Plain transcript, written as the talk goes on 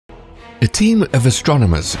A team of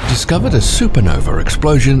astronomers discovered a supernova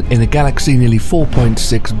explosion in a galaxy nearly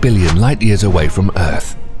 4.6 billion light-years away from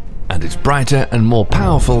Earth, and it's brighter and more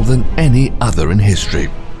powerful than any other in history.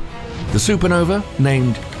 The supernova,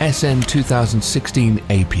 named SN 2016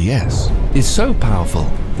 APS, is so powerful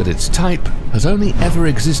that its type has only ever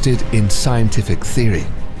existed in scientific theory,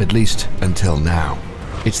 at least until now.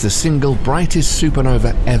 It's the single brightest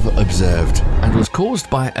supernova ever observed and was caused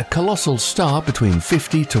by a colossal star between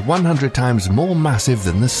 50 to 100 times more massive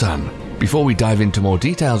than the Sun. Before we dive into more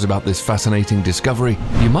details about this fascinating discovery,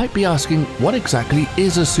 you might be asking, what exactly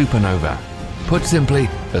is a supernova? Put simply,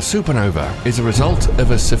 a supernova is a result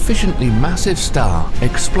of a sufficiently massive star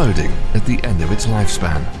exploding at the end of its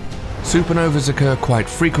lifespan. Supernovas occur quite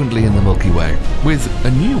frequently in the Milky Way, with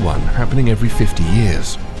a new one happening every 50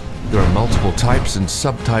 years. There are multiple types and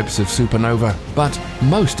subtypes of supernova, but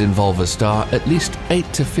most involve a star at least 8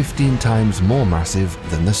 to 15 times more massive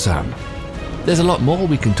than the Sun. There's a lot more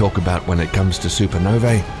we can talk about when it comes to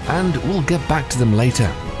supernovae, and we'll get back to them later.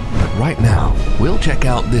 But right now, we'll check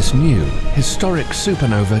out this new, historic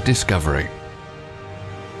supernova discovery.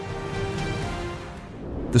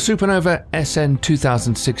 The supernova SN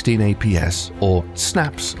 2016 APS, or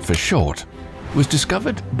SNAPS for short, was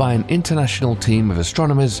discovered by an international team of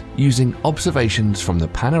astronomers using observations from the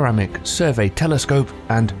Panoramic Survey Telescope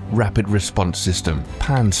and Rapid Response System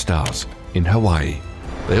 (PAN-STARRS) in Hawaii.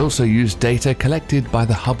 They also used data collected by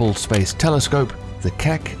the Hubble Space Telescope, the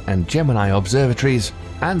Keck and Gemini observatories,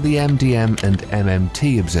 and the MDM and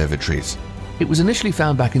MMT observatories. It was initially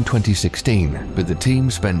found back in 2016, but the team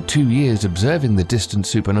spent 2 years observing the distant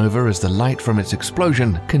supernova as the light from its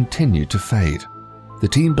explosion continued to fade. The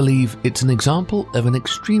team believe it's an example of an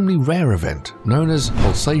extremely rare event known as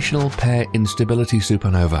pulsational pair instability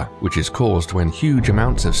supernova, which is caused when huge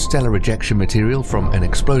amounts of stellar ejection material from an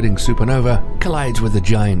exploding supernova collides with a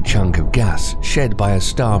giant chunk of gas shed by a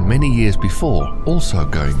star many years before, also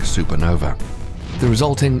going supernova. The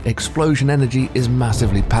resulting explosion energy is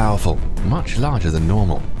massively powerful, much larger than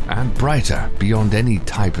normal, and brighter beyond any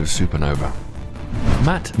type of supernova.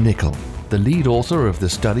 Matt Nickel, the lead author of the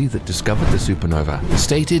study that discovered the supernova,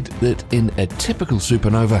 stated that in a typical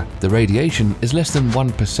supernova, the radiation is less than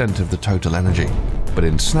 1% of the total energy. But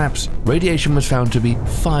in SNAPS, radiation was found to be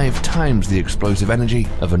 5 times the explosive energy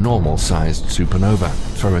of a normal-sized supernova,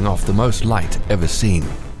 throwing off the most light ever seen.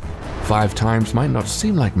 5 times might not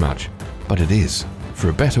seem like much, but it is, for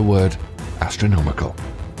a better word, astronomical.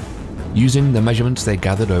 Using the measurements they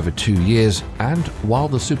gathered over 2 years, and while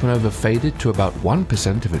the supernova faded to about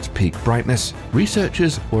 1% of its peak brightness,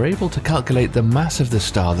 researchers were able to calculate the mass of the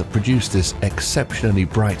star that produced this exceptionally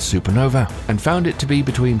bright supernova and found it to be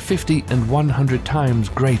between 50 and 100 times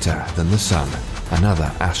greater than the Sun,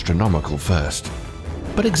 another astronomical first.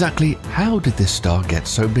 But exactly how did this star get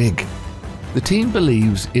so big? The team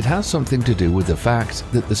believes it has something to do with the fact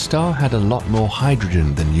that the star had a lot more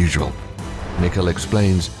hydrogen than usual. Nickel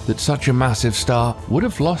explains that such a massive star would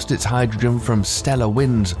have lost its hydrogen from stellar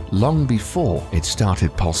winds long before it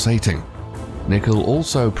started pulsating. Nickel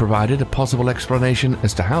also provided a possible explanation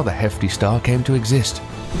as to how the hefty star came to exist.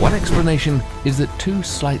 One explanation is that 2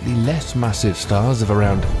 slightly less massive stars of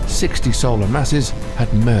around 60 solar masses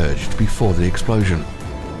had merged before the explosion.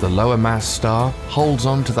 The lower mass star holds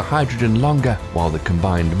on to the hydrogen longer, while the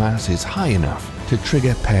combined mass is high enough to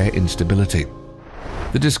trigger pair instability.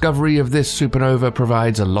 The discovery of this supernova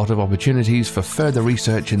provides a lot of opportunities for further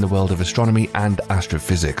research in the world of astronomy and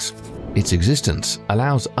astrophysics. Its existence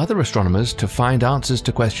allows other astronomers to find answers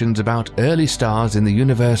to questions about early stars in the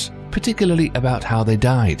universe, particularly about how they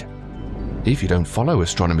died. If you don't follow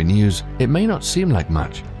astronomy news, it may not seem like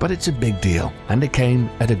much, but it's a big deal, and it came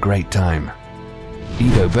at a great time.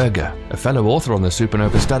 Ido Berger, a fellow author on the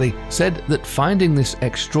supernova study, said that finding this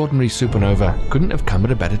extraordinary supernova couldn't have come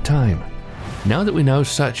at a better time. Now that we know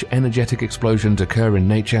such energetic explosions occur in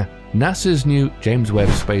nature, NASA's new James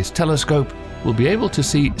Webb Space Telescope will be able to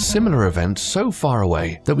see similar events so far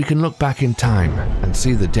away that we can look back in time and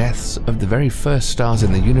see the deaths of the very first stars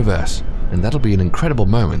in the universe, and that'll be an incredible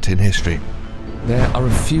moment in history. There are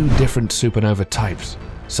a few different supernova types,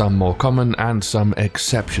 some more common and some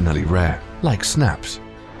exceptionally rare, like SNAPS.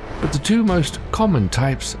 But the 2 most common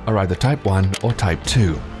types are either Type 1 or Type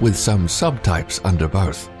 2, with some subtypes under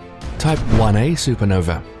both. Type 1a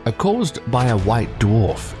supernova are caused by a white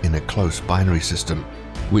dwarf in a close binary system,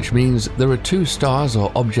 which means there are 2 stars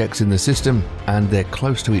or objects in the system and they're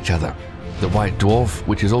close to each other. The white dwarf,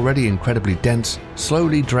 which is already incredibly dense,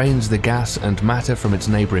 slowly drains the gas and matter from its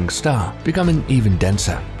neighboring star, becoming even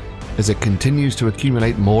denser. As it continues to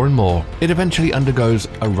accumulate more and more, it eventually undergoes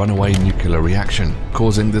a runaway nuclear reaction,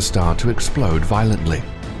 causing the star to explode violently.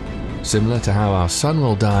 Similar to how our Sun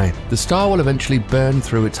will die, the star will eventually burn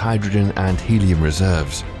through its hydrogen and helium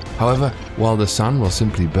reserves. However, while the Sun will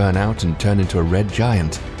simply burn out and turn into a red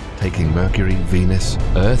giant, taking Mercury, Venus,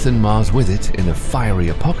 Earth and Mars with it in a fiery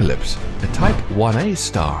apocalypse, a Type 1a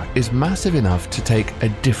star is massive enough to take a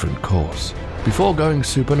different course. Before going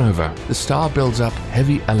supernova, the star builds up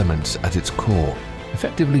heavy elements at its core,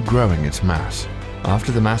 effectively growing its mass.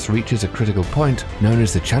 After the mass reaches a critical point, known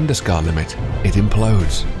as the Chandrasekhar limit, it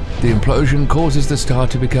implodes. The implosion causes the star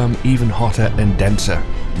to become even hotter and denser.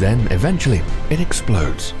 Then, eventually, it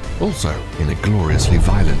explodes, also in a gloriously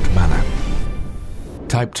violent manner.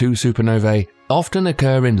 Type 2 supernovae often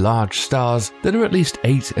occur in large stars that are at least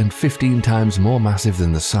 8 and 15 times more massive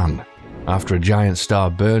than the Sun. After a giant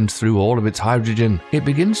star burns through all of its hydrogen, it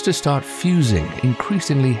begins to start fusing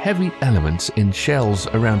increasingly heavy elements in shells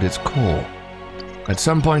around its core. At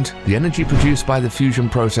some point, the energy produced by the fusion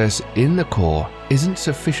process in the core isn't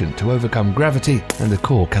sufficient to overcome gravity and the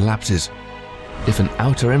core collapses. If an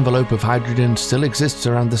outer envelope of hydrogen still exists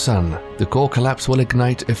around the Sun, the core collapse will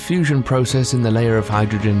ignite a fusion process in the layer of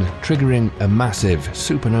hydrogen, triggering a massive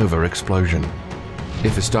supernova explosion.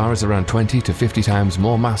 If a star is around 20 to 50 times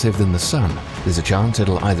more massive than the Sun, there's a chance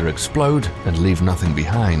it'll either explode and leave nothing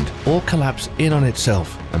behind, or collapse in on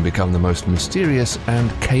itself and become the most mysterious and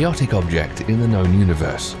chaotic object in the known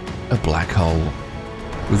universe, a black hole.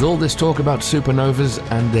 With all this talk about supernovas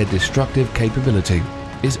and their destructive capability,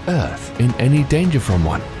 is Earth in any danger from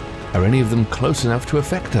one? Are any of them close enough to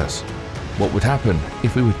affect us? What would happen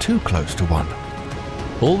if we were too close to one?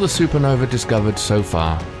 All the supernovae discovered so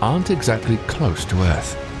far aren't exactly close to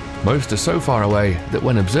Earth. Most are so far away that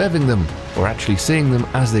when observing them, or actually seeing them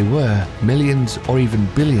as they were millions or even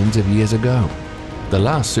billions of years ago. The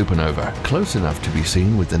last supernova close enough to be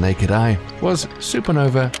seen with the naked eye was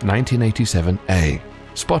supernova 1987A,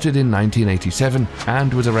 spotted in 1987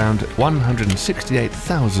 and was around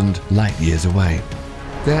 168,000 light-years away.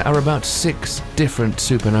 There are about 6 different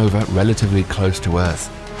supernovae relatively close to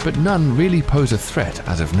Earth, but none really pose a threat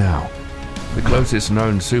as of now. The closest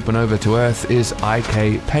known supernova to Earth is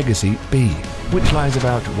IK Pegasi b, which lies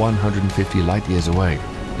about 150 light-years away,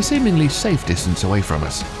 a seemingly safe distance away from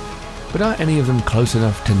us. But are any of them close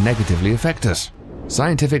enough to negatively affect us?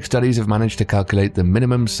 Scientific studies have managed to calculate the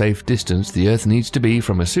minimum safe distance the Earth needs to be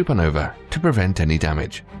from a supernova to prevent any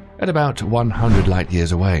damage, at about 100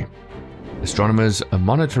 light-years away. Astronomers are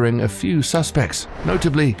monitoring a few suspects,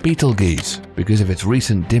 notably Betelgeuse, because of its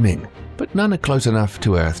recent dimming, but none are close enough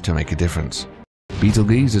to Earth to make a difference.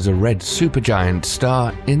 Betelgeuse is a red supergiant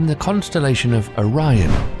star in the constellation of Orion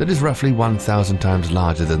that is roughly 1,000 times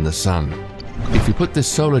larger than the Sun. If you put this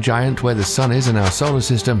solar giant where the Sun is in our solar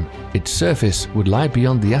system, its surface would lie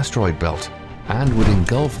beyond the asteroid belt and would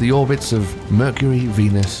engulf the orbits of Mercury,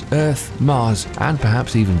 Venus, Earth, Mars, and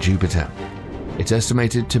perhaps even Jupiter. It's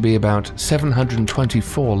estimated to be about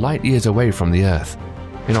 724 light-years away from the Earth.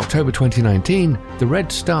 In October 2019, the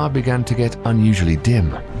red star began to get unusually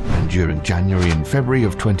dim, and during January and February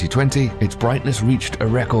of 2020, its brightness reached a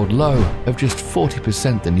record low of just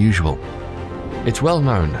 40% than usual. It's well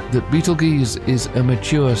known that Betelgeuse is a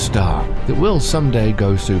mature star that will someday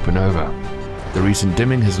go supernova. The recent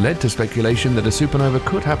dimming has led to speculation that a supernova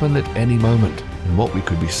could happen at any moment, and what we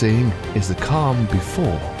could be seeing is the calm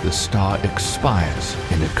before the star expires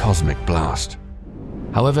in a cosmic blast.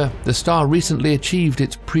 However, the star recently achieved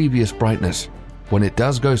its previous brightness. When it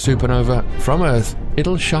does go supernova from Earth,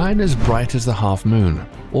 it'll shine as bright as the half moon,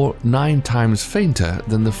 or 9 times fainter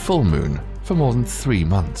than the full moon, for more than 3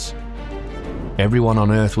 months. Everyone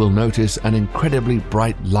on Earth will notice an incredibly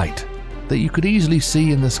bright light that you could easily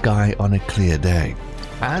see in the sky on a clear day,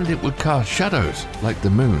 and it would cast shadows like the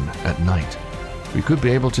moon at night. We could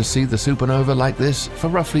be able to see the supernova like this for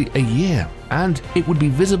roughly a year, and it would be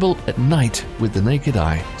visible at night with the naked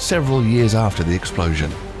eye several years after the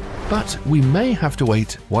explosion. But we may have to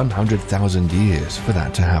wait 100,000 years for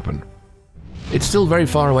that to happen. It's still very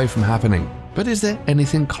far away from happening, but is there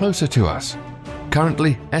anything closer to us?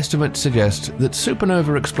 Currently, estimates suggest that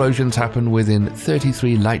supernova explosions happen within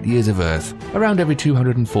 33 light-years of Earth, around every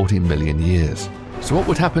 240 million years. So what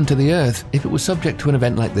would happen to the Earth if it was subject to an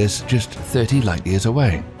event like this just 30 light-years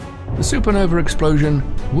away? The supernova explosion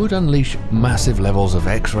would unleash massive levels of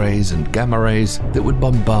X-rays and gamma rays that would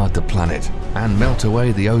bombard the planet and melt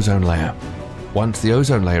away the ozone layer. Once the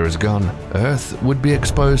ozone layer is gone, Earth would be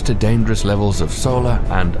exposed to dangerous levels of solar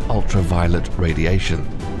and ultraviolet radiation.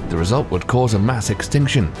 The result would cause a mass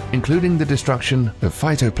extinction, including the destruction of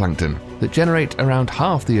phytoplankton that generate around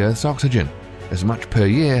half the Earth's oxygen, as much per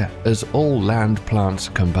year as all land plants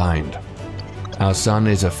combined. Our sun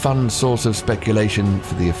is a fun source of speculation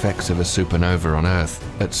for the effects of a supernova on Earth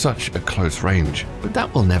at such a close range, but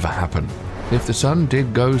that will never happen. If the sun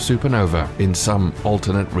did go supernova in some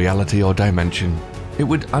alternate reality or dimension, it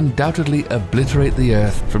would undoubtedly obliterate the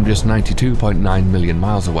Earth from just 92.9 million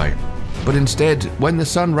miles away. But instead, when the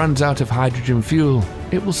sun runs out of hydrogen fuel,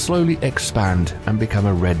 it will slowly expand and become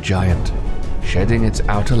a red giant, shedding its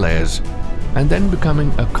outer layers, and then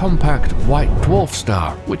becoming a compact white dwarf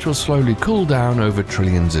star, which will slowly cool down over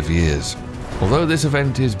trillions of years. Although this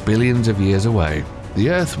event is billions of years away, the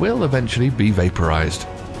Earth will eventually be vaporized.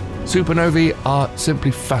 Supernovae are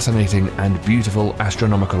simply fascinating and beautiful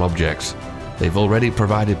astronomical objects. They've already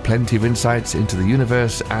provided plenty of insights into the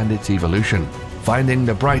universe and its evolution. Finding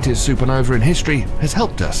the brightest supernova in history has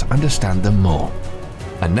helped us understand them more.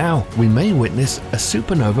 And now we may witness a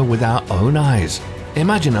supernova with our own eyes.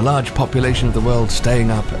 Imagine a large population of the world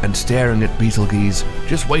staying up and staring at Betelgeuse,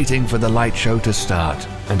 just waiting for the light show to start,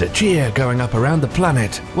 and a cheer going up around the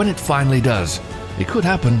planet when it finally does. It could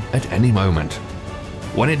happen at any moment.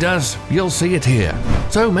 When it does, you'll see it here.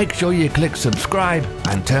 So make sure you click subscribe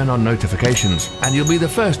and turn on notifications, and you'll be the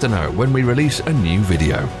first to know when we release a new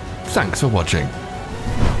video. Thanks for watching.